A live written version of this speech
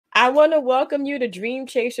I want to welcome you to Dream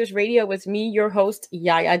Chasers Radio with me, your host,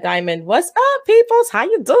 Yaya Diamond. What's up, peoples? How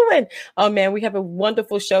you doing? Oh, man, we have a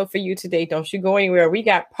wonderful show for you today. Don't you go anywhere. We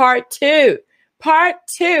got part two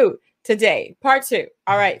today. Part two.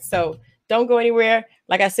 All right, so don't go anywhere.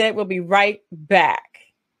 Like I said, we'll be right back.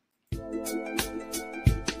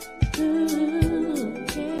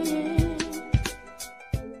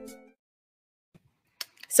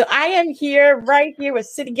 So I am right here with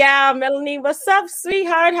City Gal Melanie. What's up,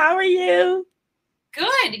 sweetheart? How are you?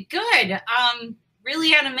 Good.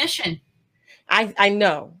 Really on a mission. I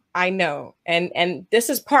know. And this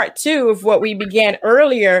is part two of what we began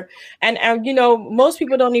earlier. And you know, most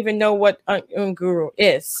people don't even know what Unguru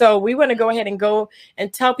is. So we want to go ahead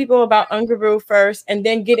and tell people about Unguru first, and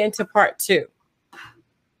then get into part two.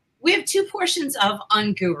 We have two portions of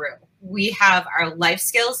Unguru. We have our life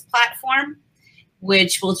skills platform,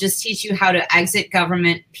 which will just teach you how to exit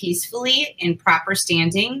government peacefully in proper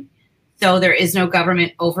standing. So there is no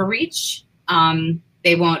government overreach.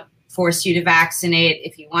 They won't force you to vaccinate.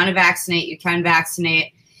 If you want to vaccinate, you can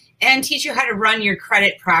vaccinate, and teach you how to run your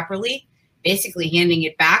credit properly, basically handing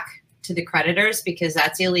it back to the creditors because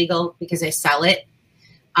that's illegal because they sell it.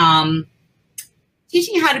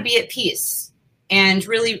 Teaching you how to be at peace and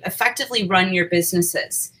really effectively run your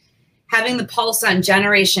businesses. Having the pulse on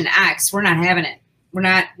Generation X, we're not having it. We're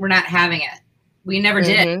not having it. We never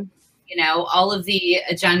did. You know, all of the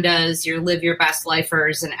agendas, your live your best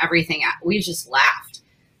lifers and everything. We just laughed.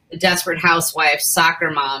 The desperate housewives, soccer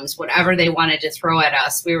moms, whatever they wanted to throw at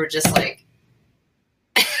us. We were just like,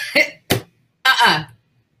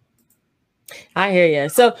 I hear you.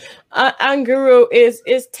 So Unguru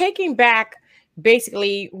is taking back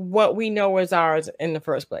basically what we know was ours in the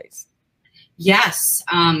first place. Yes.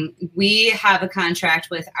 We have a contract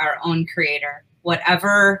with our own creator.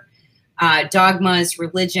 Whatever dogmas,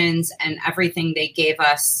 religions, and everything they gave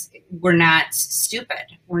us, we're not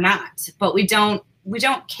stupid. We're not. But we don't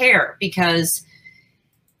care, because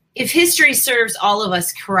if history serves all of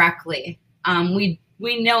us correctly, we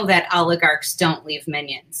know that oligarchs don't leave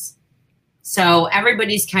minions. So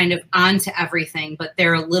everybody's kind of onto everything, but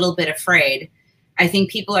they're a little bit afraid. I think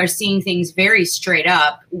people are seeing things very straight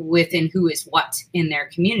up within who is what in their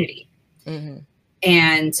community.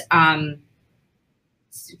 And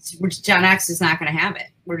Gen X is not going to have it.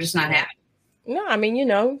 We're just not having it. No, I mean, you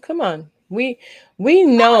know, come on. We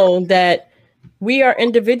know that we are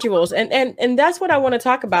individuals, and that's what I want to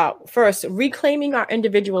talk about first, reclaiming our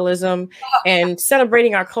individualism and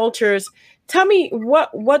celebrating our cultures. Tell me,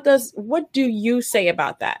 what do you say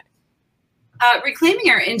about that? Reclaiming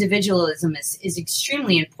our individualism is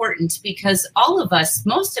extremely important, because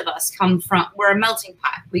most of us we're a melting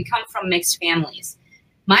pot. We come from mixed families.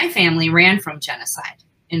 My family ran from genocide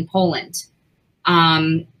in Poland.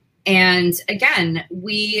 And again,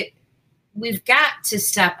 we've got to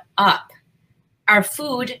step up. Our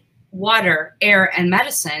food, water, air, and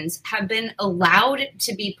medicines have been allowed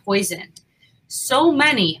to be poisoned. So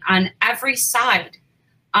many on every side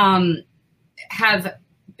have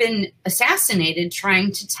been assassinated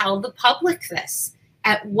trying to tell the public this.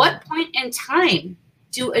 At what point in time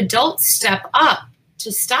do adults step up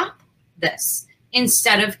to stop this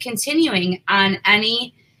instead of continuing on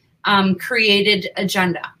any created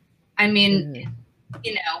agenda? I mean,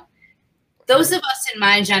 you know, those of us in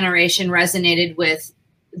my generation resonated with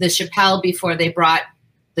the Chappelle before they brought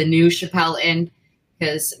the new Chappelle in,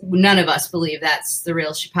 because none of us believe that's the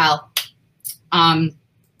real Chappelle.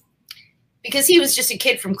 Because he was just a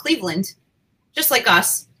kid from Cleveland, just like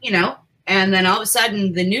us, you know, and then all of a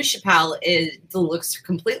sudden the new Chappelle looks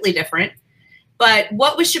completely different. But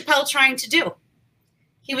what was Chappelle trying to do?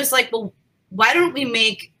 He was like, well, why don't we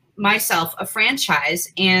make myself a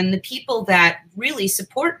franchise, and the people that really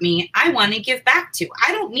support me, I want to give back to.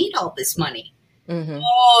 I don't need all this money.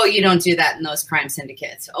 Oh, you don't do that in those crime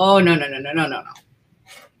syndicates. Oh, no.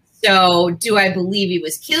 So do I believe he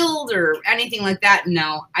was killed or anything like that?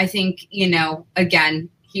 No. I think, you know, again,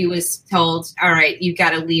 he was told, all right, you've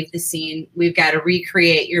got to leave the scene. We've got to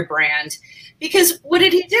recreate your brand. Because what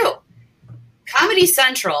did he do? Comedy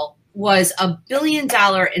Central was $1 billion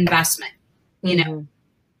investment, you know.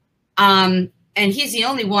 And he's the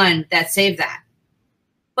only one that saved that.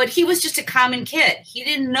 But he was just a common kid. He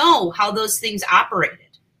didn't know how those things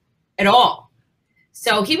operated at all.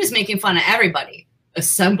 So he was making fun of everybody.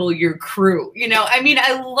 Assemble your crew. You know, I mean,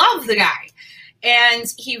 I love the guy. And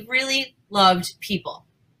he really loved people.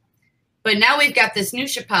 But now we've got this new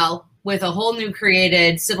Chappelle with a whole new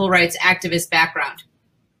created civil rights activist background.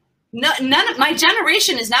 None of my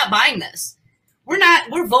generation is not buying this.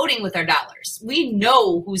 We're voting with our dollars. We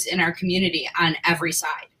know who's in our community on every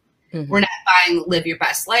side. We're not buying Live Your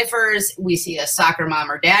Best Lifers. We see a soccer mom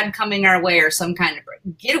or dad coming our way or some kind of,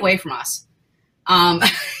 get away from us.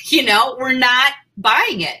 You know, we're not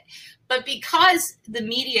buying it. But because the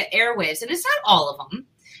media airwaves, and it's not all of them,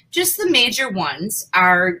 just the major ones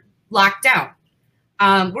are locked down.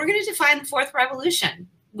 We're going to define the fourth revolution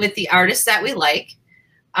with the artists that we like,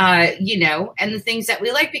 you know, and the things that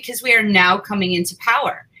we like, because we are now coming into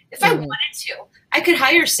power. If I wanted to, I could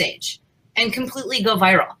hire Sage and completely go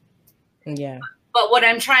viral. Yeah. But what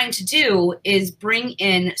I'm trying to do is bring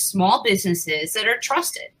in small businesses that are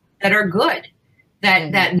trusted, that are good,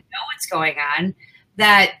 that know what's going on,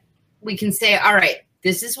 that we can say, all right,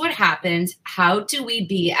 this is what happened. How do we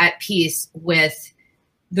be at peace with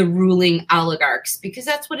the ruling oligarchs? Because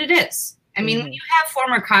that's what it is. I mean, when you have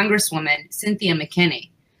former Congresswoman Cynthia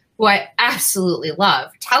McKinney, who I absolutely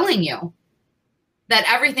love, telling you that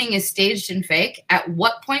everything is staged and fake, at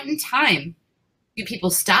what point in time do people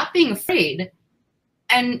stop being afraid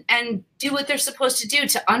and do what they're supposed to do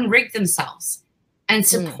to unrig themselves and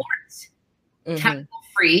support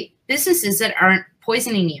chemical-free businesses that aren't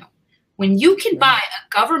poisoning you? When you can buy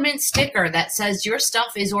a government sticker that says your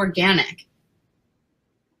stuff is organic,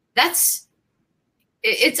 it's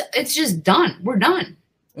just done. We're done.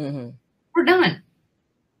 We're done.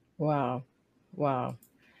 Wow.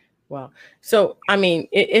 So, I mean,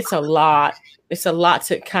 it's a lot. It's a lot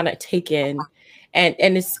to kind of take in. And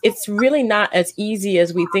it's really not as easy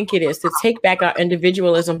as we think it is to take back our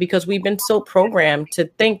individualism, because we've been so programmed to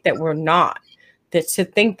think that we're not, to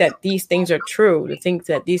think that these things are true, to think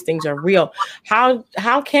that these things are real. How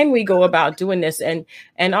can we go about doing this? And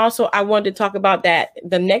also, I wanted to talk about that.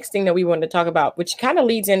 The next thing that we wanted to talk about, which kind of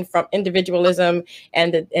leads in from individualism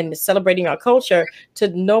and the celebrating our culture to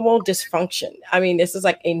normal dysfunction. I mean, this is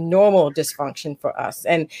like a normal dysfunction for us,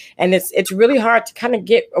 and it's really hard to kind of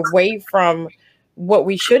get away from what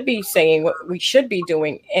we should be saying, what we should be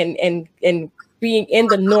doing, and being in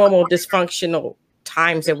the normal dysfunctional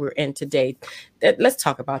times that we're in today. Let's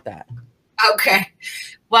talk about that. Okay.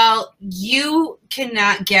 Well, you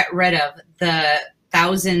cannot get rid of the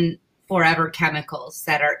 1,000 forever chemicals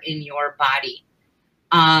that are in your body.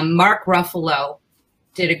 Mark Ruffalo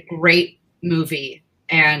did a great movie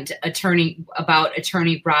about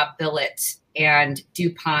attorney Rob Billet and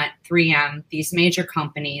DuPont, 3M, these major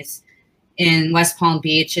companies in West Palm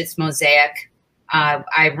Beach. It's Mosaic.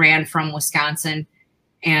 I ran from Wisconsin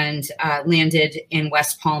and landed in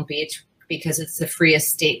West Palm Beach because it's the freest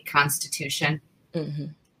state constitution.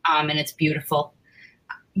 And it's beautiful.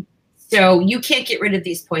 So you can't get rid of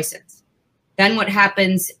these poisons. Then what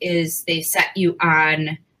happens is they set you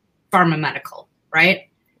on pharmamedical, right?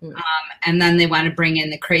 And then they want to bring in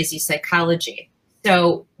the crazy psychology.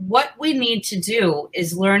 So what we need to do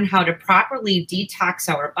is learn how to properly detox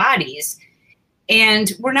our bodies.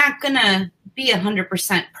 And we're not going to be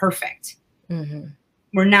 100% perfect.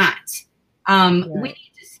 We're not. We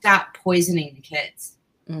need to stop poisoning the kids.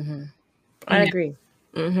 I agree.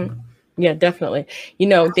 Yeah, definitely. You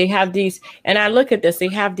know, they have these, and I look at this, they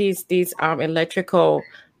have these electrical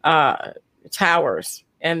towers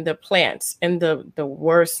and the plants in the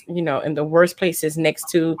worst, you know, in the worst places next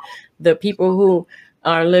to the people who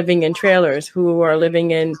are living in trailers, who are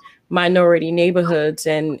living in minority neighborhoods,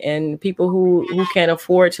 and people who can't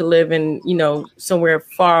afford to live in, you know, somewhere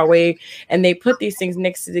far away. And they put these things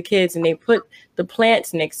next to the kids, and they put the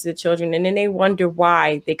plants next to the children. And then they wonder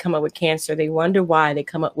why they come up with cancer. They wonder why they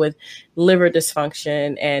come up with liver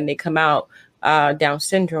dysfunction, and they come out Down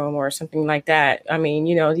syndrome or something like that. I mean,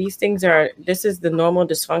 you know, these things this is the normal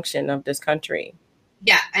dysfunction of this country.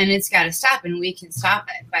 Yeah, and it's got to stop, and we can stop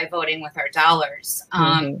it by voting with our dollars.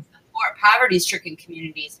 Poverty-stricken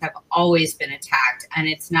communities have always been attacked, and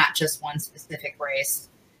it's not just one specific race.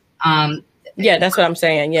 Yeah, that's what I'm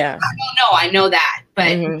saying. Yeah. No, I know that,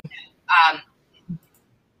 but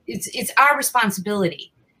it's our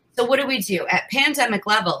responsibility. So what do? At pandemic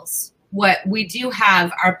levels, what we do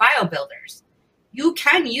have are biobuilders. You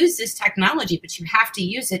can use this technology, but you have to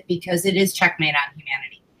use it because it is checkmate on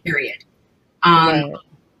humanity, period.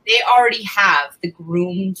 They already have the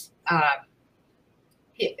groomed,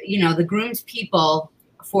 the groomed people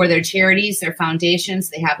for their charities, their foundations.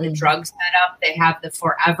 They have the drugs set up. They have the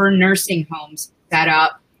forever nursing homes set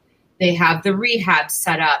up. They have the rehab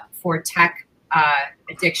set up for tech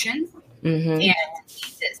addictions and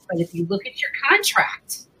diseases. But if you look at your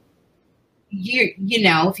contract,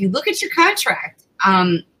 if you look at your contract,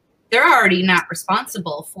 they're already not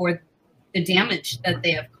responsible for the damage that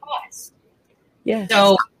they have caused. Yeah.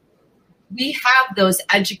 So we have those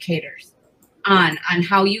educators on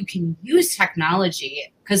how you can use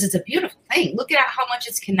technology, because it's a beautiful thing. Look at how much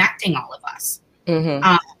it's connecting all of us.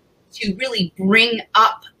 to really bring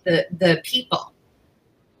up the people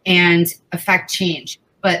and affect change.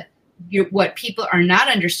 But what people are not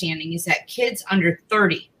understanding is that kids under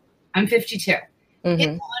 30, I'm 52, Mm-hmm.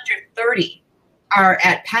 kids under 30 are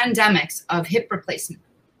at pandemics of hip replacement.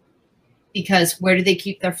 Because where do they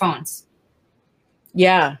keep their phones?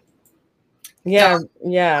 Yeah. I've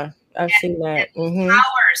seen that. Mm-hmm.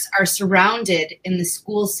 Towers are surrounded in the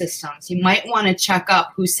school systems. You might want to check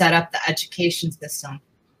up who set up the education system.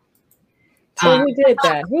 So who did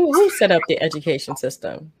that? Who set up the education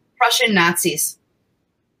system? Prussian Nazis.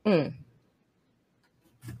 Mm.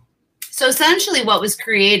 So essentially what was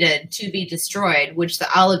created to be destroyed, which the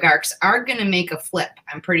oligarchs are going to make a flip,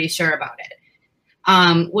 I'm pretty sure about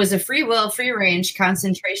it, was a free will, free range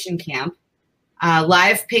concentration camp,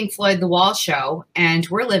 live Pink Floyd The Wall show, and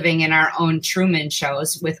we're living in our own Truman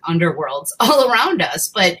shows with underworlds all around us.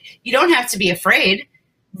 But you don't have to be afraid.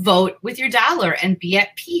 Vote with your dollar and be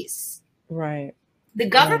at peace. Right. The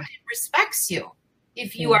government respects you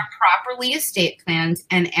if you are properly estate planned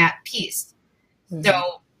and at peace. Mm-hmm.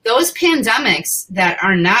 So those pandemics that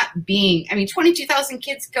are not being, 22,000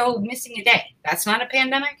 kids go missing a day. That's not a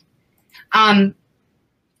pandemic.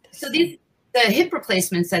 So the hip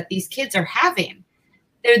replacements that these kids are having,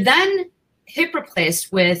 they're then hip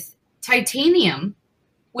replaced with titanium,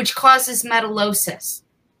 which causes metallosis.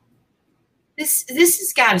 This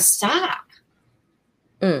has got to stop.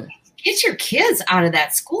 Mm. Get your kids out of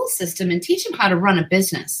that school system and teach them how to run a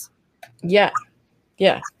business. Yeah,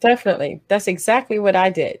 definitely. That's exactly what I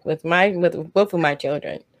did with both of my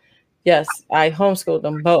children. Yes, I homeschooled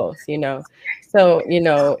them both. So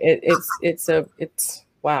it's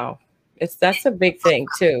wow. That's a big thing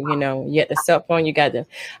too. You get the cell phone. You got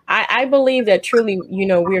I believe that truly, we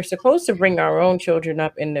are supposed to bring our own children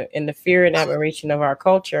up in the fear and admiration of our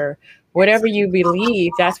culture. Whatever you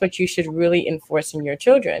believe, that's what you should really enforce in your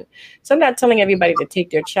children. So I'm not telling everybody to take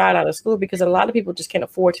their child out of school, because a lot of people just can't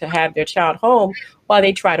afford to have their child home while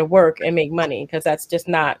they try to work and make money, because that's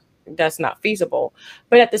not feasible.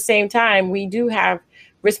 But at the same time, we do have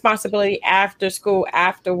responsibility after school,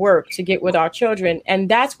 after work, to get with our children. And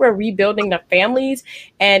that's where rebuilding the families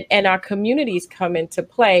and our communities come into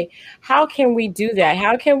play. How can we do that?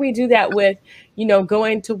 How can we do that with,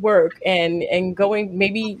 going to work and going,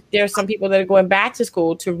 maybe there's some people that are going back to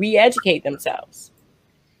school to re-educate themselves?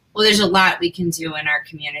 Well, there's a lot we can do in our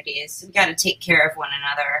communities. We got to take care of one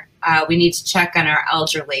another. We need to check on our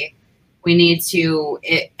elderly. We need to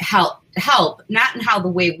help, not in how the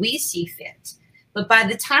way we see fit, but by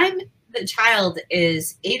the time the child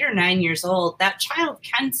is 8 or 9 years old, that child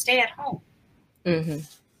can stay at home. Mm-hmm.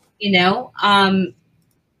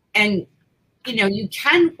 And you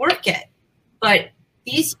can work it, but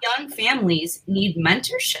these young families need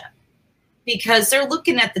mentorship, because they're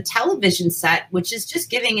looking at the television set, which is just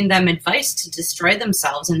giving them advice to destroy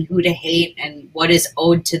themselves and who to hate and what is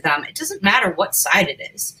owed to them. It doesn't matter what side it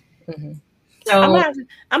is. Mm-hmm. So I'm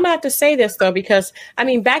gonna have to say this though, because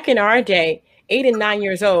back in our day, 8 and 9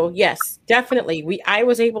 years old, yes, definitely. I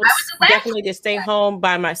was able to stay home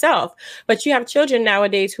by myself. But you have children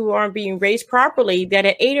nowadays who aren't being raised properly, that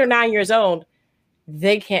at 8 or 9 years old,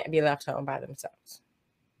 they can't be left home by themselves.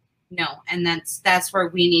 No, and that's where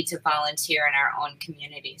we need to volunteer in our own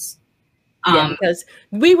communities. Because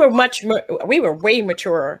we were way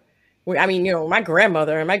mature. My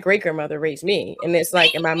grandmother and my great grandmother raised me, and it's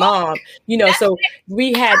like, and my mom, so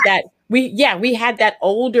we had that. We had that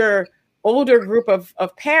older group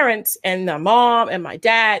of parents, and the mom and my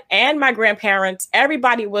dad and my grandparents,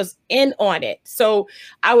 everybody was in on it. So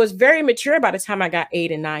I was very mature by the time I got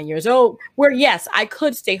 8 and 9 years old, where yes, I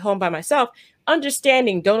could stay home by myself,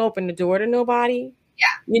 understanding don't open the door to nobody.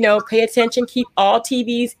 Yeah. Pay attention, keep all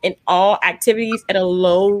TVs and all activities at a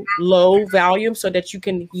low volume so that you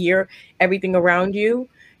can hear everything around you.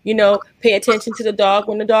 Pay attention to the dog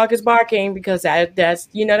when the dog is barking, because that's,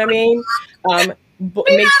 what I mean?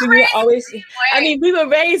 Make sure you always, we were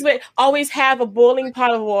raised with always have a boiling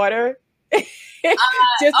pot of water.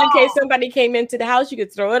 Just in case somebody came into the house, you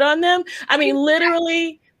could throw it on them.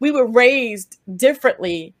 Literally, we were raised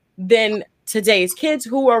differently than today's kids,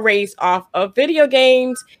 who are raised off of video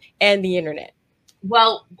games and the internet.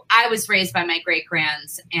 Well, I was raised by my great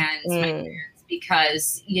grands and my parents,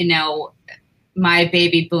 because, my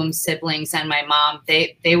baby boom siblings and my mom,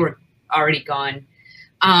 they were already gone.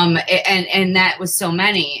 And that was so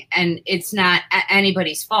many, and it's not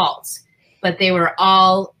anybody's fault, but they were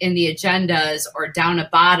all in the agendas or down a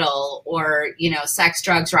bottle or, sex,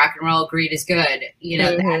 drugs, rock and roll, greed is good.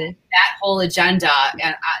 That whole agenda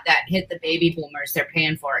that hit the baby boomers, they're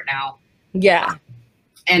paying for it now. Yeah.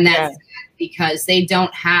 And that's because they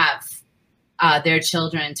don't have their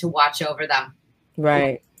children to watch over them,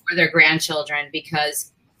 right, or their grandchildren,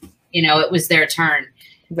 because, you know, it was their turn.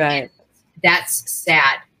 right. And that's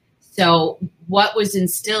sad. So what was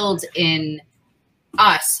instilled in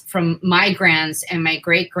us from my grands and my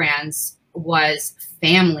great grands was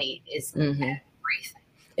family is everything.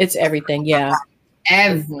 It's everything. Yeah.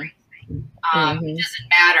 Everything. It doesn't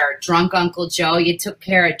matter. Drunk Uncle Joe, you took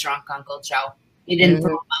care of drunk Uncle Joe. You didn't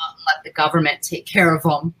throw him out and let the government take care of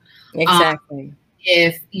him. Exactly.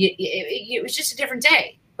 It was just a different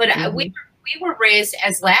day. But we were raised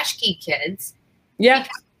as latchkey kids. Yeah.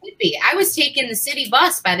 I was taking the city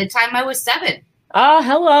bus by the time I was 7. Oh,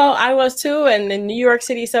 hello. I was too. And the New York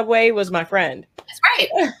City subway was my friend. That's right.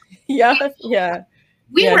 Yeah. Yeah.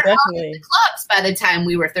 We were definitely out in the clubs by the time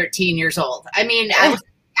we were 13 years old. I mean, I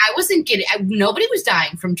wasn't getting, nobody was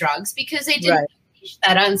dying from drugs because they didn't teach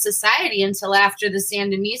that on society until after the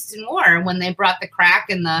Sandinistan War, when they brought the crack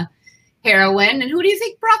and the heroin. And who do you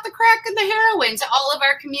think brought the crack and the heroin to all of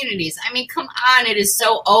our communities? I mean, come on, it is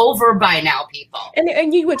so over by now, people.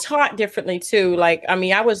 And you were taught differently too. Like, I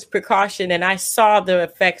mean, I was precaution and I saw the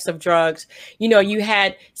effects of drugs. You know, you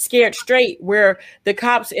had Scared Straight, where the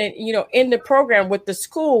cops and, you know, in the program with the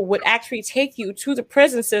school would actually take you to the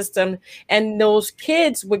prison system, and those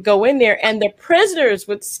kids would go in there and the prisoners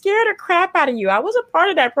would scare the crap out of you. I was a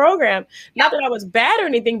part of that program. Not that I was bad or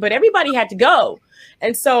anything, but everybody had to go.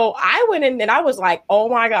 And so I went in and I was like, oh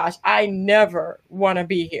my gosh, I never want to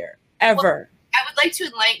be here, ever. Well, I would like to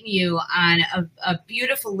enlighten you on a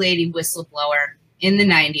beautiful lady whistleblower in the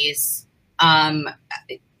 90s. I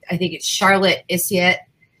think it's Charlotte Isiet.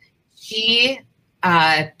 She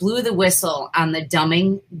blew the whistle on the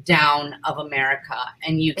dumbing down of America.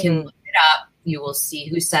 And you can look it up. You will see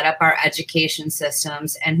who set up our education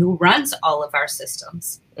systems and who runs all of our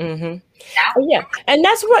systems. Yeah. And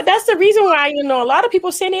that's the reason why, you know, a lot of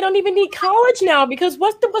people say they don't even need college now, because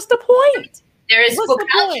what's the point? There is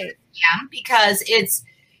college is a scam, because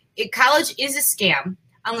college is a scam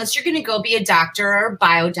unless you're going to go be a doctor or a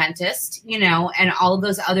biodentist, you know, and all of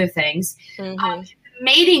those other things.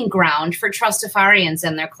 Mating ground for Trustafarians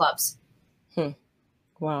and their clubs.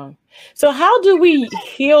 Wow. So how do we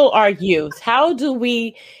heal our youth? How do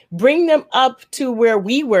we bring them up to where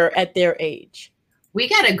we were at their age? We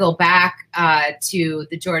got to go back to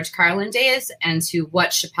the George Carlin days and to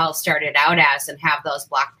what Chappelle started out as, and have those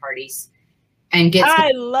block parties. And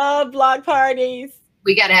I love block parties.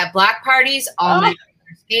 We got to have block parties all night in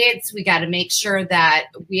our states. We got to make sure that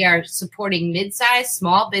we are supporting mid-sized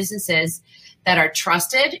small businesses that are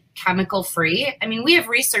trusted, chemical free. I mean, we have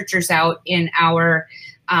researchers out in our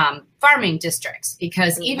farming districts,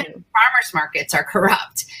 because even farmers markets are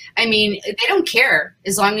corrupt. I mean, they don't care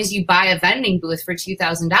as long as you buy a vending booth for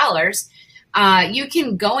 $2,000. You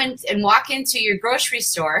can go in and walk into your grocery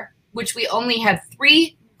store, which we only have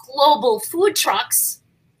 3 global food trucks,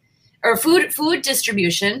 or food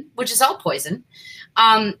distribution, which is all poison,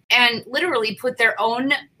 and literally put their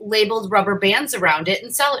own labeled rubber bands around it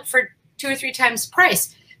and sell it for 2 or 3 times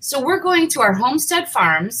price. So we're going to our homestead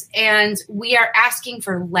farms and we are asking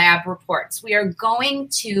for lab reports. We are going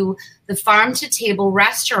to the farm to table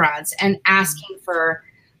restaurants and asking for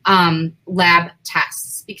lab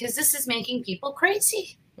tests, because this is making people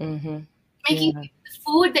crazy. Making the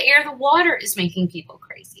food, the air, the water is making people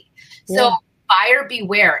crazy. So buyer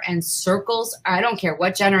beware. And circles, I don't care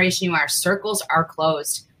what generation you are, circles are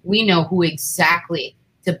closed. We know who exactly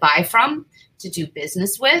to buy from, to do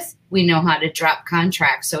business with. We know how to drop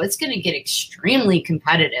contracts. So it's going to get extremely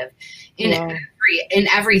competitive in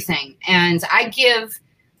everything. And I give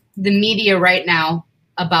the media right now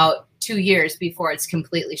about 2 years before it's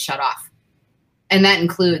completely shut off. And that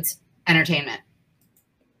includes entertainment.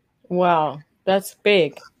 Wow, that's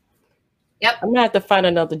big. Yep. I'm gonna have to find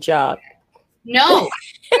another job. No.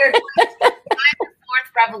 We're going to the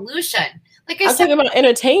 4th revolution. Like I'm talking about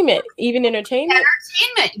entertainment, even entertainment.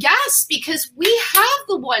 Entertainment, yes, because we have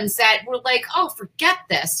the ones that were like, oh, forget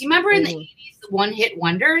this. You remember in the 80s, the one-hit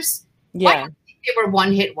wonders? Yeah. Why do you think they were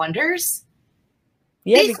one-hit wonders?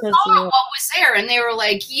 Yeah, they because saw what was there, and they were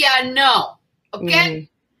like, yeah, no. Okay?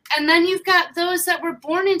 And then you've got those that were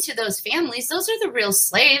born into those families. Those are the real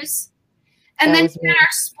slaves. And then you got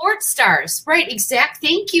our sports stars, right?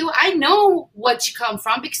 Thank you. I know what you come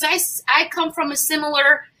from, because I come from a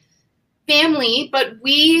similar family, but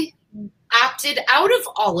we opted out of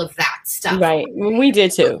all of that stuff. Right. We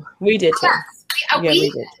did too. We did too. Yes.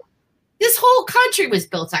 We did. This whole country was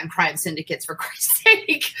built on crime syndicates, for Christ's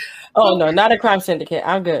sake. Oh, no, not a crime syndicate.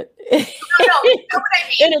 I'm good. No, you know what I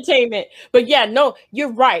mean? Entertainment. But yeah, no,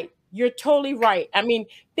 you're right. You're totally right. I mean,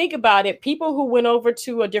 think about it. People who went over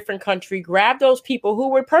to a different country, grabbed those people who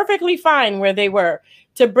were perfectly fine where they were,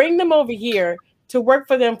 to bring them over here to work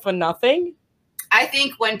for them for nothing. I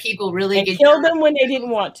think when people really get kill them when they didn't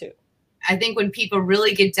want to. I think when people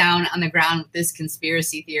really get down on the ground with this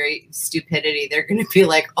conspiracy theory stupidity, they're going to be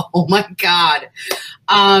like, oh my God.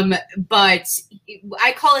 But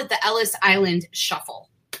I call it the Ellis Island Shuffle.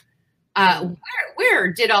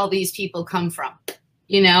 Where did all these people come from?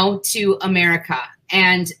 You know, to America.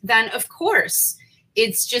 And then, of course,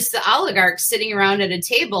 it's just the oligarchs sitting around at a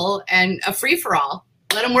table and a free-for-all.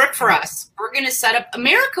 Let them work for us. We're going to set up.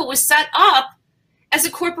 America was set up as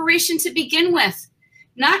a corporation to begin with,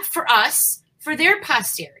 not for us, for their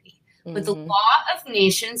posterity. But the law of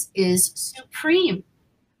nations is supreme.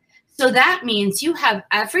 So that means you have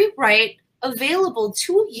every right available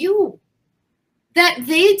to you that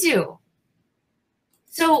they do.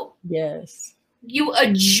 So yes, you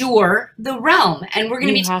adjure the realm, and we're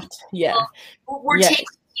going to be we're taking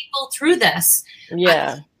people through this.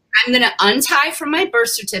 Yeah. I'm going to untie from my birth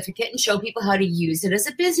certificate and show people how to use it as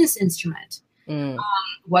a business instrument.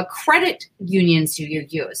 What credit unions do you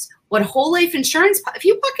use? What whole life insurance? If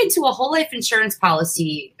you walk into a whole life insurance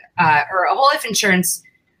policy or a whole life insurance,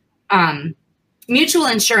 mutual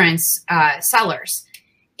insurance sellers,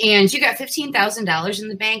 and you got $15,000 in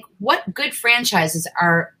the bank, what good franchises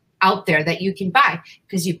are out there that you can buy?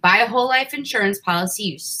 Because you buy a whole life insurance policy,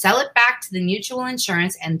 you sell it back to the mutual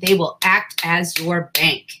insurance, and they will act as your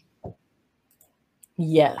bank.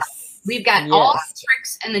 Yes. We've got all the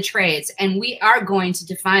tricks and the trades, and we are going to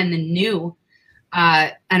define the new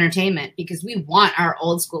entertainment because we want our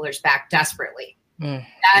old schoolers back desperately.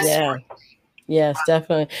 Yes,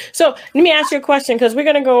 definitely. So let me ask you a question, because we're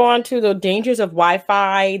going to go on to the dangers of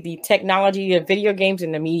Wi-Fi, the technology, the video games,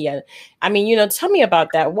 and the media. I mean, you know, tell me about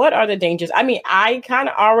that. What are the dangers? I mean, I kind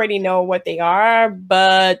of already know what they are,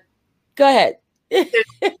 but go ahead.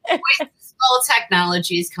 All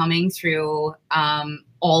technologies coming through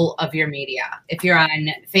all of your media. If you're on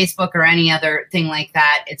Facebook or any other thing like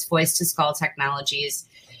that, it's voice to skull technologies.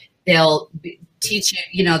 They'll teach you,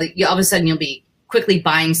 you know, that all of a sudden you'll be quickly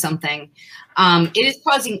buying something. It is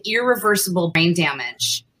causing irreversible brain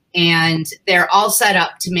damage, and they're all set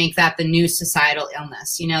up to make that the new societal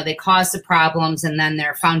illness. You know, they cause the problems, and then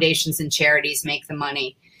their foundations and charities make the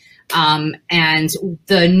money. And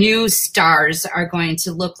the new stars are going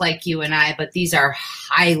to look like you and I, but these are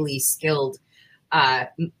highly skilled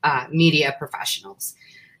media professionals.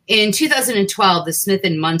 In 2012, the Smith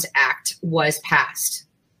and Munt Act was passed.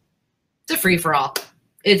 It's a free-for-all.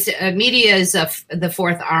 It's media is the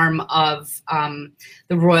fourth arm of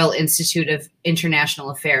the Royal Institute of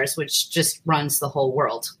International Affairs, which just runs the whole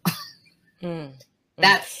world.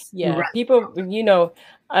 That's people, you know,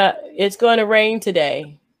 it's going to rain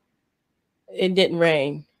today. It didn't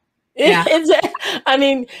rain. I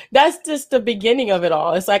mean, that's just the beginning of it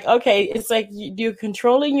all. It's like, okay, it's like you're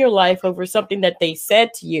controlling your life over something that they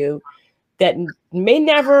said to you that may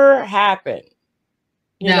never happen.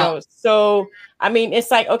 You know, so I mean,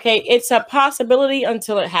 it's like, okay, it's a possibility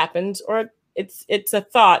until it happens, or it's a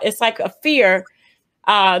thought. It's like a fear,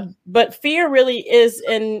 but fear really is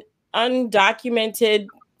an undocumented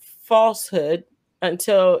falsehood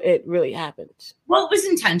until it really happens. Well, it was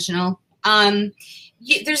intentional.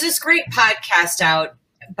 There's this great podcast out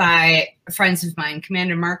by friends of mine,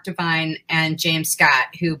 Commander Mark Devine and James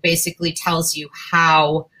Scott, who basically tells you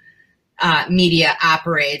how media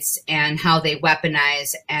operates and how they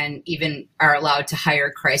weaponize and even are allowed to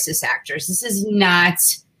hire crisis actors. This is not,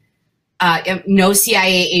 no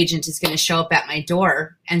CIA agent is going to show up at my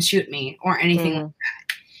door and shoot me or anything like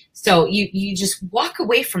that. So you just walk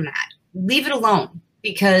away from that. Leave it alone,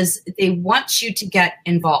 because they want you to get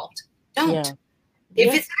involved. Don't.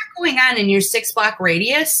 If it's not going on in your 6-block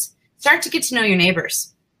radius, start to get to know your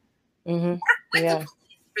neighbors. Work with the police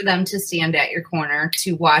for them to stand at your corner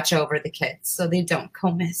to watch over the kids so they don't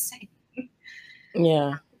go missing.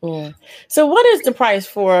 So what is the price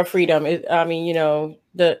for freedom? I mean, you know,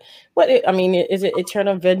 is it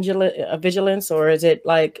eternal vigilance, or is it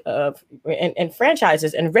like and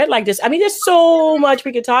franchises and red like this? I mean, there's so much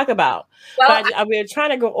we could talk about. Well, but we're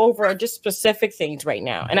trying to go over just specific things right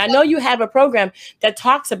now. And I know you have a program that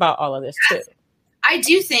talks about all of this too. I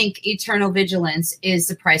do think eternal vigilance is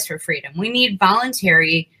the price for freedom. We need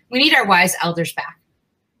we need our wise elders back.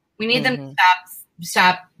 We need them to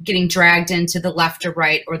stop getting dragged into the left or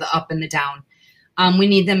right or the up and the down. We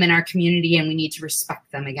need them in our community, and we need to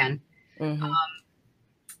respect them again.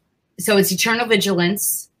 So it's eternal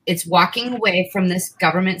vigilance. It's walking away from this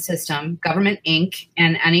government system, government Inc.,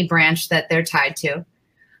 and any branch that they're tied to.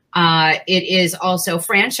 It is also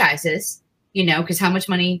franchises, you know, because how much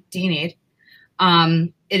money do you need?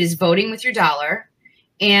 It is voting with your dollar,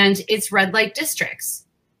 and it's red light districts.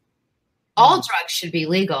 All drugs should be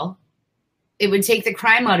legal. It would take the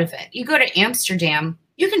crime out of it. You go to Amsterdam,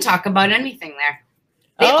 you can talk about anything there.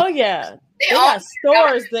 They got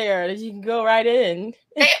stores there that you can go right in.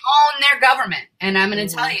 They own their government. And I'm going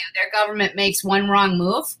to tell you, their government makes one wrong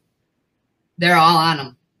move, they're all on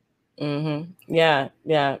them. Yeah.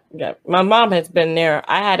 My mom has been there.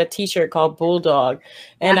 I had a t-shirt called Bulldog,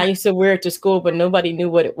 and I used to wear it to school, but nobody knew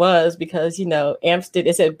what it was because, you know, Amsterdam,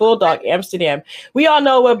 it said Bulldog Amsterdam. We all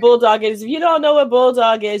know what Bulldog is. If you don't know what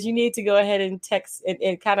Bulldog is, you need to go ahead and text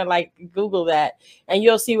and kind of like Google that, and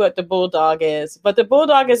you'll see what the Bulldog is. But the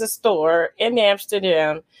Bulldog is a store in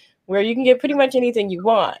Amsterdam where you can get pretty much anything you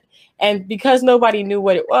want. And because nobody knew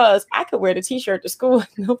what it was, I could wear the t-shirt to school.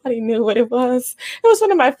 Nobody knew what it was. It was one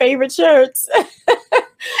of my favorite shirts.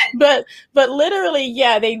 but literally,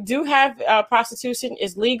 yeah, they do have prostitution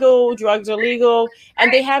is legal. Drugs are legal.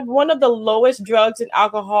 And they have one of the lowest drugs and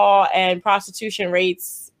alcohol and prostitution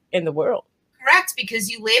rates in the world. Correct, because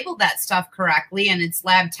you label that stuff correctly and it's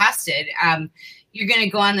lab tested. You're going to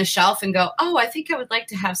go on the shelf and go, oh, I think I would like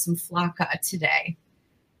to have some Flocka today.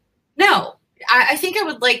 No. I think I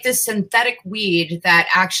would like this synthetic weed that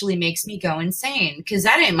actually makes me go insane, because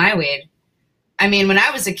that ain't my weed. I mean, when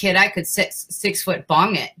I was a kid, I could 6 foot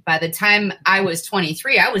bong it. By the time I was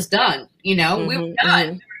 23, I was done. You know, we were done.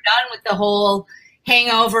 We were done with the whole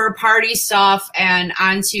hangover party stuff and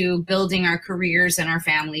onto building our careers and our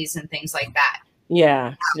families and things like that.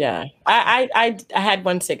 Yeah. I had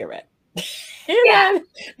one cigarette.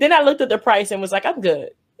 Then I looked at the price and was like, I'm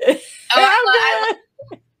good.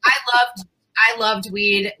 I loved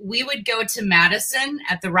weed. We would go to Madison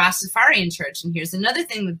at the Rastafarian church. And here's another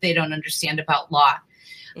thing that they don't understand about law.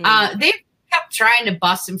 They kept trying to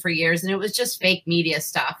bust him for years, and it was just fake media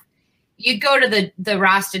stuff. You'd go to the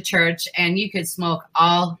Rasta church and you could smoke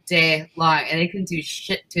all day long and they couldn't do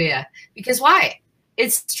shit to you. Because why?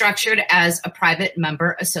 It's structured as a private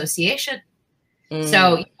member association. So you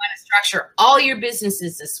want to structure all your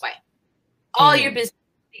businesses this way. All your business,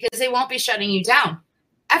 because they won't be shutting you down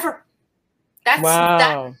ever. That's the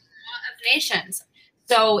law of nations.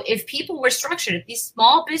 So if people were structured, if these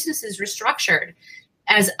small businesses were structured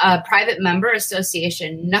as a private member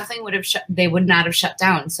association, nothing would have they would not have shut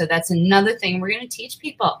down. So that's another thing we're going to teach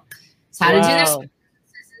people. It's how to do this.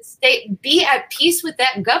 Be at peace with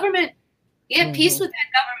that government. Be at peace with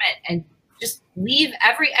that government and just leave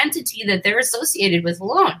every entity that they're associated with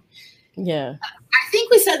alone. Yeah. I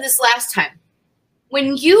think we said this last time.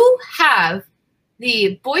 When you have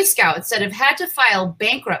the Boy Scouts that have had to file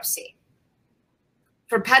bankruptcy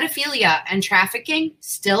for pedophilia and trafficking,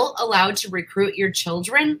 still allowed to recruit your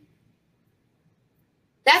children,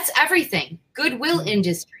 that's everything. Goodwill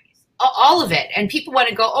Industries, all of it. And people want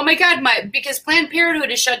to go, oh my God, because Planned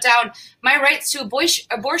Parenthood is shut down, my rights to abortion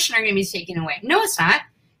are going to be taken away. No, it's not.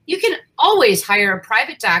 You can always hire a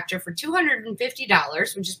private doctor for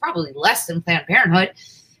 $250, which is probably less than Planned Parenthood,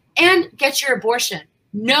 and get your abortion.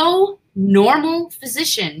 No normal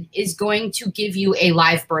physician is going to give you a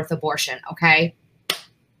live birth abortion, okay?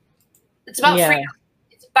 It's about freedom.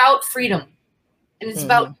 It's about freedom. And it's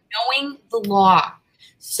about knowing the law.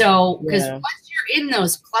 So, because once you're in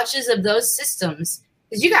those clutches of those systems,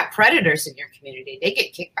 because you got predators in your community, they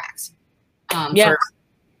get kickbacks.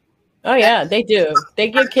 They do. They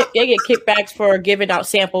get kickbacks for giving out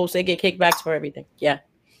samples. They get kickbacks for everything. Yeah.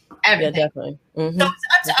 Everything. Yeah, definitely. So it's up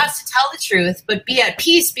to us to tell the truth, but be at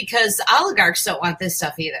peace, because the oligarchs don't want this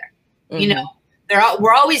stuff either. You know,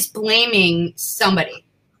 we're always blaming somebody.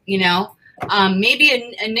 You know,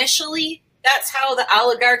 maybe initially that's how the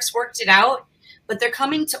oligarchs worked it out, but they're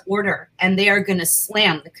coming to order, and they are going to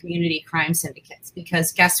slam the community crime syndicates,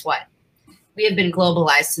 because guess what? We have been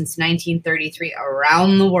globalized since 1933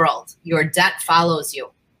 around the world. Your debt follows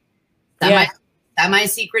you.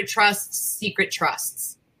 Semi-secret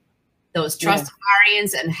trusts. Those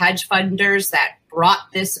trustarians and hedge funders that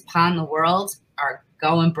brought this upon the world are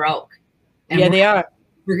going broke. And they are.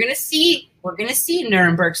 We're gonna see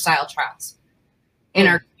Nuremberg style trials in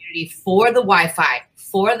our community for the Wi-Fi,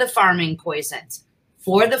 for the farming poisons,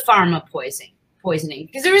 for the pharma poisoning.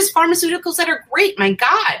 Because there is pharmaceuticals that are great, my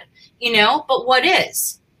God, you know, but what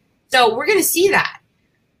is? So we're gonna see that.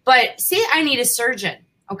 But say I need a surgeon,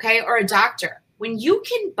 okay, or a doctor. When you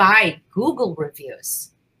can buy Google reviews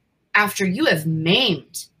after you have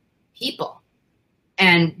maimed people,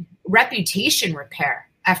 and reputation repair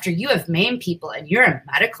after you have maimed people, and you're a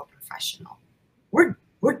medical professional, we're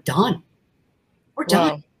done. We're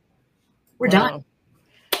done. We're done.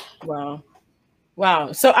 Wow.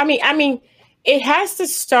 Wow. So I mean, it has to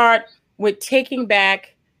start with taking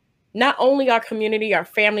back not only our community, our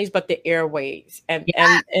families, but the airways and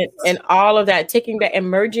all of that, taking that,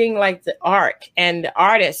 emerging like the art and the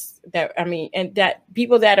artists that I mean, and that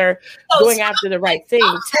people that are going after the right thing.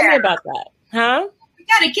 Tell me about that, huh? We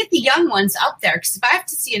got to get the young ones out there, because if I have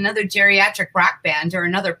to see another geriatric rock band or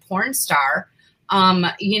another porn star,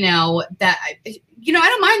 that I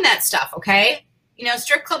don't mind that stuff. Okay.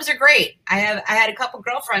 Strip clubs are great. I had a couple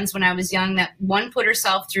girlfriends when I was young that one put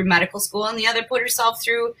herself through medical school and the other put herself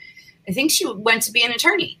through, I think she went to be an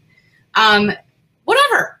attorney.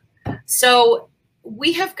 Whatever. So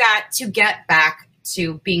we have got to get back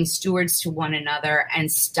to being stewards to one another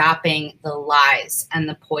and stopping the lies and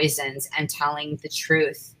the poisons and telling the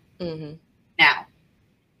truth now.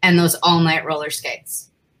 And those all-night roller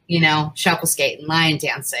skates, shuffle skating, line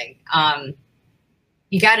dancing.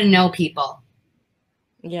 You got to know people.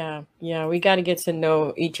 Yeah, we got to get to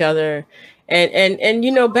know each other,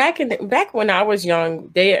 and back when I was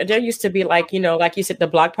young, there used to be like like you said, the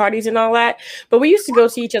block parties and all that, but we used to go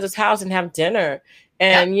to each other's house and have dinner,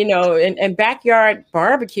 and and backyard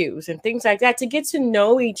barbecues and things like that to get to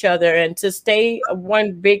know each other and to stay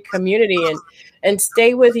one big community and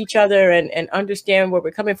stay with each other and understand where we're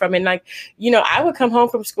coming from. And like, I would come home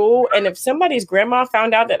from school, and if somebody's grandma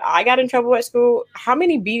found out that I got in trouble at school, how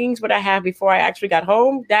many beatings would I have before I actually got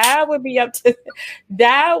home? That would be up to,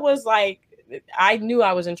 that was like, I knew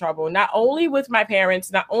I was in trouble, not only with my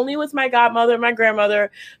parents, not only with my godmother, my grandmother,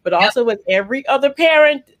 but also with every other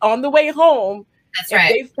parent on the way home. That's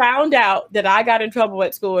right. They found out that I got in trouble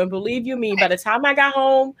at school, and believe you me, by the time I got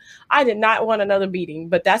home, I did not want another beating.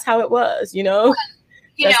 But that's how it was,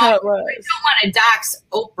 That's how it was. I don't want to dox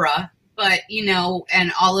Oprah, but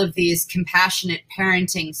and all of these compassionate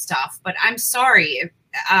parenting stuff. But I'm sorry,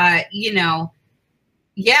 I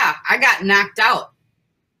got knocked out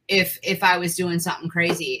if I was doing something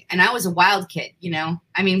crazy, and I was a wild kid.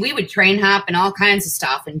 I mean, we would train hop and all kinds of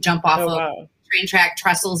stuff and jump off of train track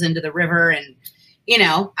trestles into the river, and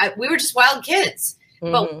we were just wild kids,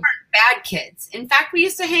 but we weren't bad kids. In fact, we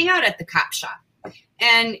used to hang out at the cop shop,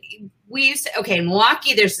 and we used to, in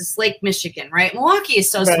Milwaukee, there's this Lake Michigan, right? Milwaukee is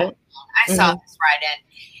so small. I saw this right in,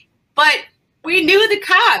 but we knew the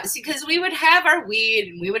cops because we would have our weed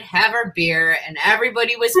and we would have our beer, and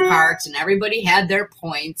everybody was parked and everybody had their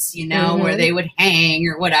points, where they would hang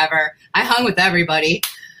or whatever. I hung with everybody.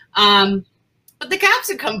 But the cops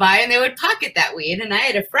would come by and they would pocket that weed. And I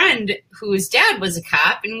had a friend whose dad was a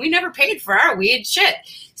cop, and we never paid for our weed shit.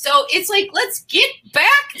 So it's like, let's get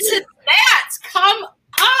back to that. Come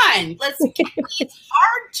on. Let's get these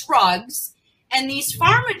hard drugs and these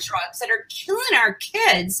pharma drugs that are killing our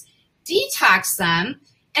kids, detox them,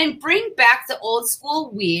 and bring back the old school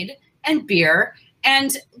weed and beer.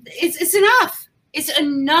 And it's enough. It's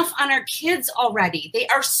enough on our kids already. They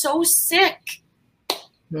are so sick.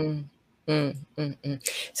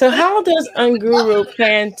 So how does Unguru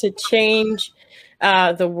plan to change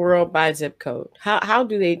the world by zip code? How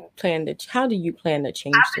do you plan to change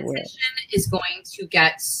the world? Competition is going to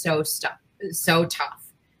get so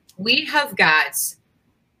tough. We have got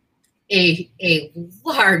a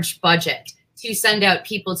large budget to send out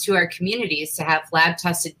people to our communities to have lab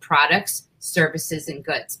tested products, services, and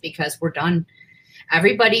goods, because we're done.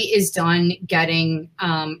 Everybody is done getting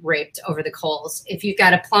raped over the coals. If you've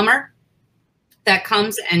got a plumber that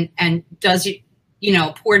comes and does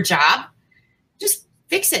poor job, just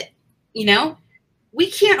fix it. We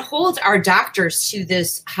can't hold our doctors to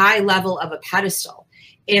this high level of a pedestal.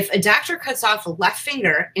 If a doctor cuts off a left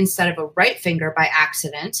finger instead of a right finger by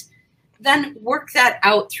accident, then work that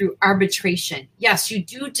out through arbitration. Yes, you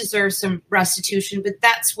do deserve some restitution, but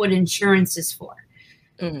that's what insurance is for.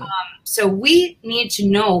 So we need to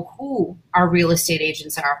know who our real estate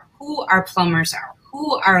agents are, who our plumbers are,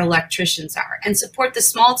 who our electricians are, and support the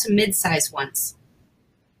small to mid-sized ones.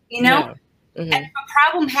 And if a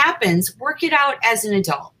problem happens, work it out as an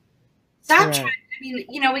adult. Stop trying.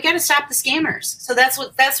 We got to stop the scammers. So that's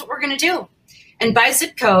what we're going to do. And by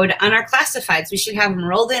zip code on our classifieds, we should have them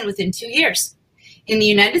rolled in within 2 years in the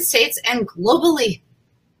United States and globally.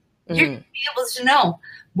 You're going to be able to know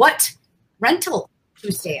what rental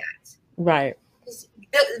to stay at. Right.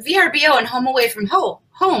 The VRBO and Home Away from Home,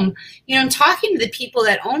 I'm talking to the people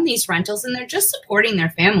that own these rentals, and they're just supporting their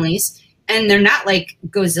families, and they're not like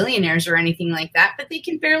gazillionaires or anything like that, but they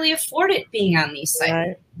can barely afford it being on these sites.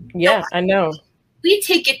 Right. Yeah, I know. We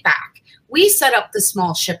take it back. We set up the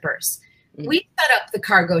small shippers. We set up the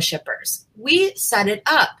cargo shippers. We set it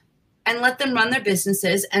up and let them run their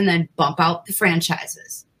businesses and then bump out the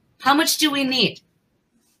franchises. How much do we need?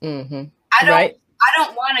 I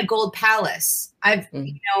don't want a gold palace. I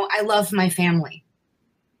love my family.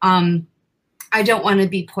 I don't want to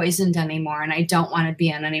be poisoned anymore, and I don't want to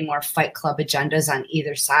be on any more Fight Club agendas on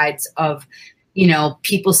either sides of,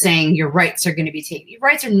 people saying your rights are going to be taken. Your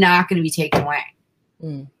rights are not going to be taken away.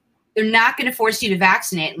 They're not going to force you to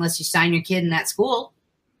vaccinate unless you sign your kid in that school.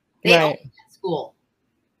 They own that school.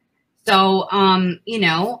 So,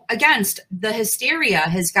 against the hysteria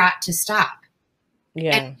has got to stop.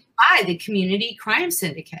 Yeah. And by the community crime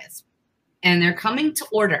syndicates, and they're coming to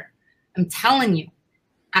order. I'm telling you,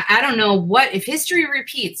 I don't know if history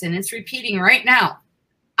repeats, and it's repeating right now.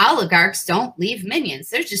 Oligarchs don't leave minions.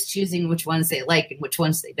 They're just choosing which ones they like and which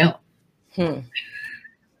ones they don't.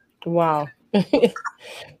 Wow.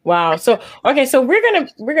 Wow. So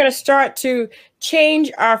we're gonna start to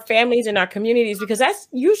change our families and our communities, because that's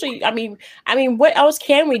usually, I mean, what else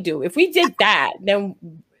can we do? If we did that, then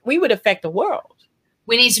we would affect the world.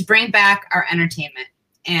 We need to bring back our entertainment,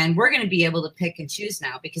 and we're going to be able to pick and choose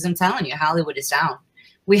now, because I'm telling you, Hollywood is down.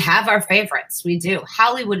 We have our favorites. We do.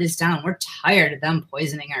 Hollywood is down. We're tired of them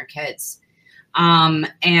poisoning our kids.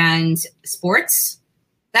 And sports,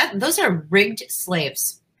 those are rigged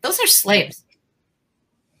slaves. Those are slaves.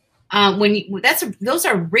 Those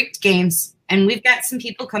are rigged games, and we've got some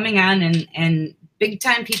people coming on and big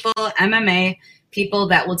time people, MMA people,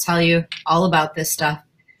 that will tell you all about this stuff.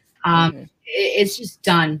 It's just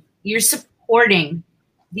done. You're supporting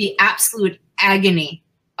the absolute agony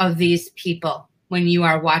of these people when you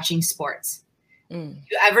are watching sports. You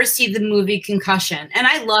ever see the movie Concussion? And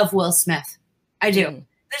I love Will Smith. I do.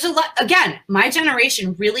 There's a lot. Again, my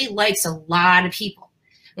generation really likes a lot of people,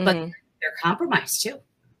 but they're compromised too.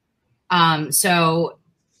 So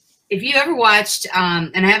if you ever watched,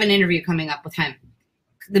 and I have an interview coming up with him,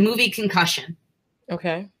 the movie Concussion.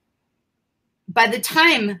 Okay. By the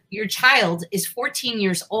time your child is 14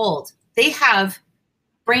 years old, they have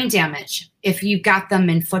brain damage if you got them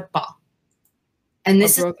in football. And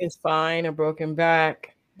this a broken spine, a broken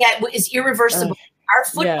back. That is irreversible. Our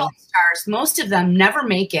football stars, most of them never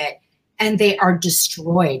make it, and they are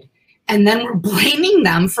destroyed. And then we're blaming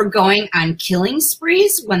them for going on killing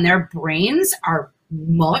sprees when their brains are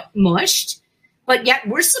mushed. But yet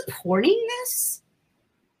we're supporting this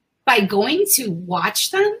by going to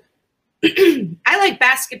watch them. I like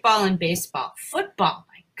basketball and baseball. Football,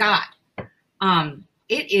 my God.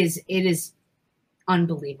 It is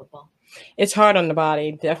unbelievable. It's hard on the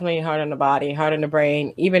body, definitely hard on the body, hard on the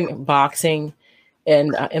brain, even boxing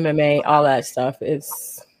and MMA, all that stuff.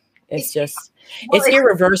 It's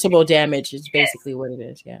irreversible damage is basically what it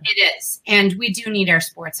is. Yeah, it is. And we do need our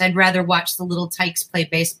sports. I'd rather watch the little tykes play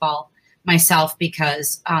baseball myself,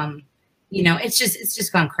 because, it's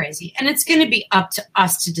just gone crazy. And it's going to be up to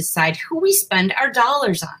us to decide who we spend our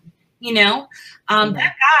dollars on.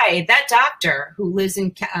 That doctor who lives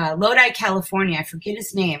in Lodi, California, I forget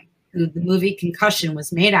his name, who the movie Concussion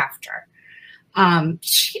was made after.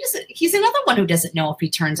 He's another one who doesn't know if he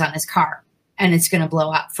turns on his car and it's going to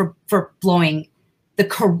blow up, for blowing the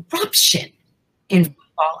corruption in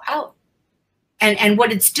football out. And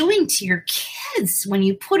what it's doing to your kids when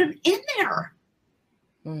you put them in there.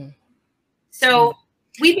 So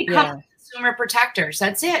we become consumer protectors.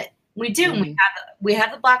 That's it. We do. We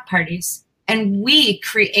have the block parties, and we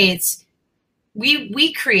create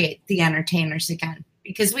the entertainers again,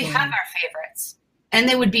 because we have our favorites, and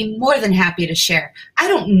they would be more than happy to share. I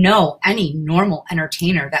don't know any normal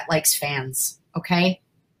entertainer that likes fans. Okay,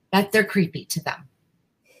 that they're creepy to them.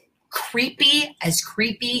 Creepy as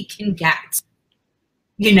creepy can get.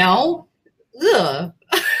 Ugh.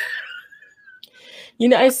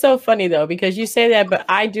 It's so funny though, because you say that, but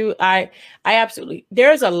I absolutely,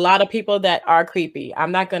 there's a lot of people that are creepy.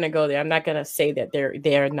 I'm not going to go there. I'm not going to say that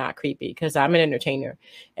they're not creepy, because I'm an entertainer.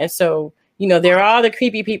 And so, there are the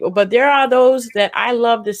creepy people, but there are those that I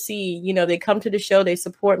love to see. They come to the show, they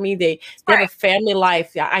support me. They have a family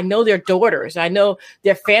life. I know their daughters. I know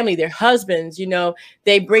their family, their husbands,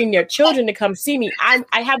 they bring their children to come see me. I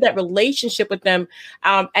have that relationship with them.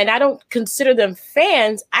 And I don't consider them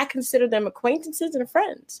fans. I consider them acquaintances and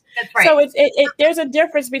friends. That's right. So there's a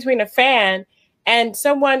difference between a fan and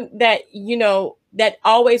someone that, that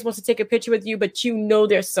always wants to take a picture with you, but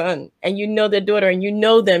their son and their daughter, and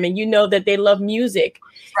them, and that they love music,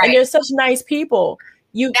 and they're such nice people.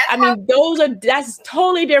 That's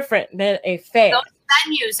totally different than a fan. Those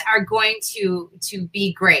venues are going to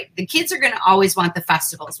be great. The kids are going to always want the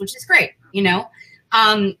festivals, which is great.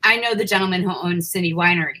 I know the gentleman who owns City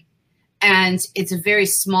Winery, and it's a very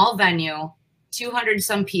small venue, 200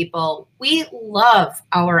 some people. We love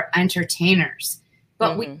our entertainers,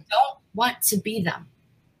 but we don't want to be them.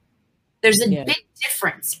 There's a big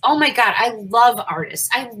difference. Oh my God, I love artists.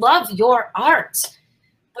 I love your art,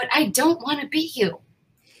 but I don't want to be you.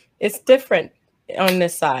 It's different on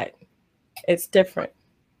this side. It's different.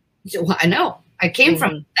 Well, I know. I came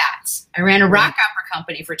from that. I ran a rock opera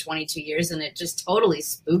company for 22 years, and it just totally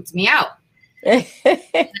spooked me out.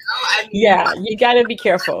 Yeah, you got to be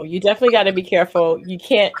careful. You definitely got to be careful. You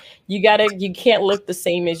can't look the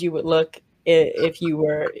same as you would look if you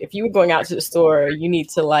were going out to the store. You need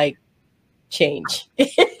to like change. You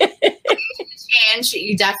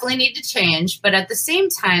definitely need to change, but at the same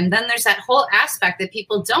time, then there's that whole aspect that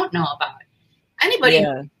people don't know about. Anybody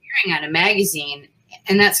appearing on a magazine,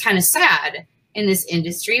 and that's kind of sad in this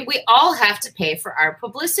industry, we all have to pay for our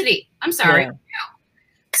publicity. I'm sorry.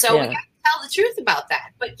 So we got to tell the truth about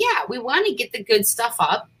that. But yeah, we want to get the good stuff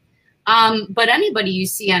up. But anybody you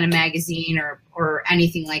see on a magazine or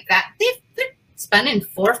anything like that, they're spending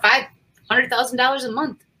 $400,000 or $500,000 a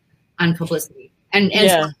month on publicity and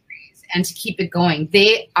to keep it going.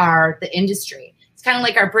 They are the industry. It's kind of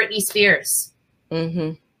like our Britney Spears.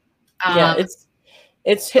 Yeah,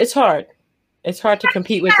 it's hard. It's hard to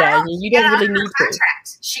compete with that. You don't really need to.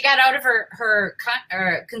 She got out of her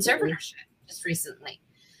conservatorship just recently.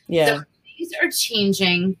 Yeah. So things are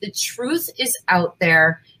changing. The truth is out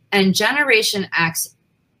there, and Generation X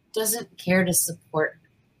doesn't care to support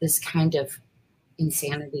this kind of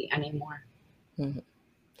insanity anymore.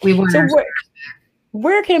 We want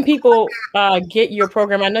where can people get your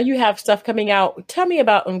program? I know you have stuff coming out. Tell me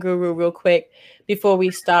about Nguru real quick before we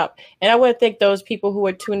stop. And I want to thank those people who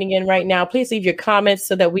are tuning in right now. Please leave your comments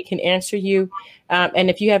so that we can answer you. And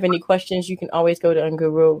if you have any questions, you can always go to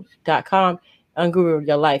nguru.com,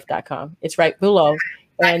 nguruyourlife.com. It's right below,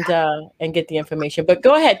 and get the information. But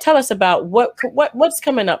go ahead, tell us about what's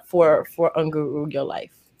coming up for Nguru Your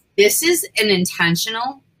Life. This is an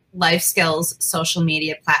intentional life skills social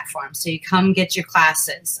media platform. So you come get your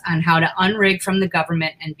classes on how to unrig from the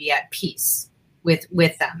government and be at peace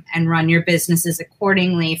with them and run your businesses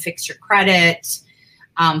accordingly, fix your credit,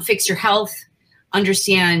 fix your health,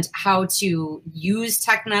 understand how to use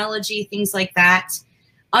technology, things like that.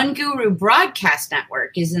 Unguru Broadcast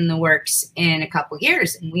Network is in the works in a couple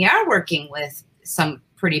years, and we are working with some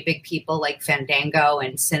pretty big people like Fandango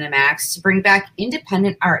and Cinemax to bring back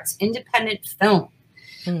independent arts, independent film.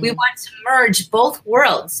 We want to merge both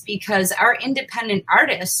worlds because our independent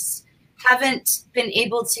artists haven't been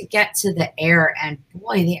able to get to the air, and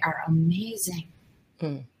boy, they are amazing. You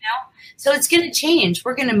know? So it's going to change.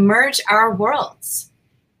 We're going to merge our worlds,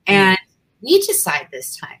 and we decide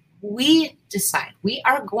this time. We decide. We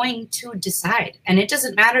are going to decide, and it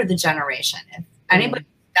doesn't matter the generation. If anybody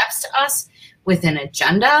steps to us with an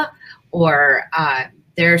agenda or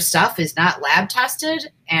their stuff is not lab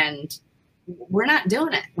tested, and we're not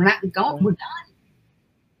doing it. We're not going. We're done.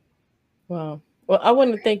 Wow. Well, I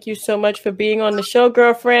want to thank you so much for being on the show,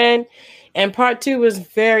 girlfriend. And part 2 was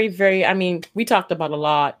very, very, I mean, we talked about a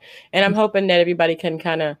lot, and I'm hoping that everybody can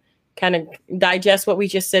kind of digest what we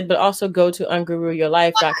just said, but also go to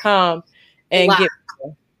unguruyourlife.com and get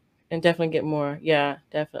more, and definitely get more. Yeah,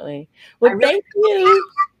 definitely. Well, thank you. I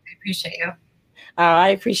appreciate you. I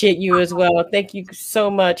appreciate you as well. Thank you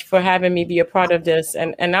so much for having me be a part of this,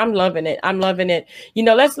 and I'm loving it. I'm loving it. You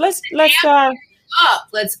know, let's Let's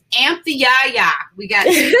amp the yaya. We got.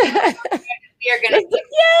 We're gonna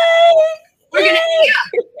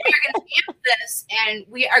amp this, and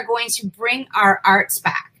we are going to bring our arts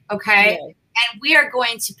back. Okay, and we are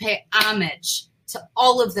going to pay homage to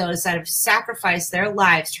all of those that have sacrificed their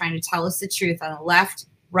lives trying to tell us the truth on the left,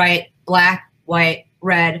 right, black, white,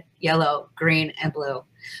 red, yellow, green, and blue.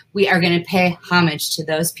 We are going to pay homage to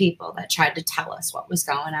those people that tried to tell us what was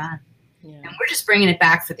going on. Yeah. And we're just bringing it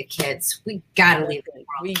back for the kids. We got to leave the world.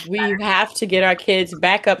 We have to get our kids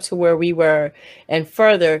back up to where we were and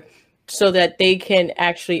further so that they can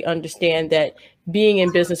actually understand that being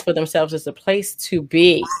in business for themselves is the place to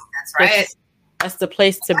be. That's right. That's the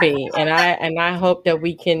place to be. And I hope that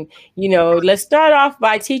we can, you know, let's start off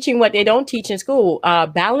by teaching what they don't teach in school.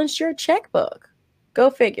 Balance your checkbook. Go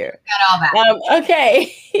figure. Got all that.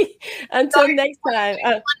 Okay. Until next time.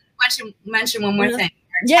 Mention one more thing.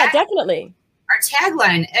 Yeah, definitely. Our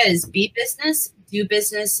tagline is be business, do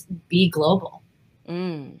business, be global.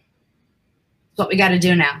 That's what we got to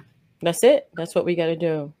do now. That's it. That's what we got to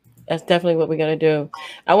do. That's definitely what we got to do.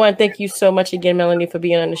 I want to thank you so much again, Melanie, for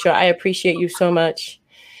being on the show. I appreciate you so much.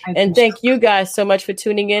 And thank you guys so much for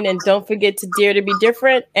tuning in. And don't forget to dare to be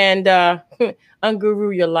different and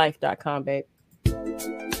unguruyourlife.com, babe.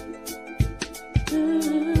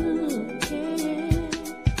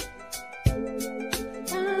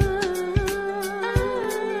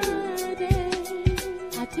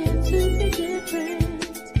 I dare to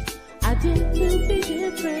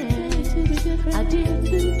I dare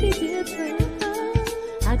to be different.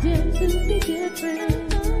 I dare to be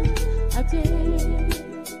different. I dare.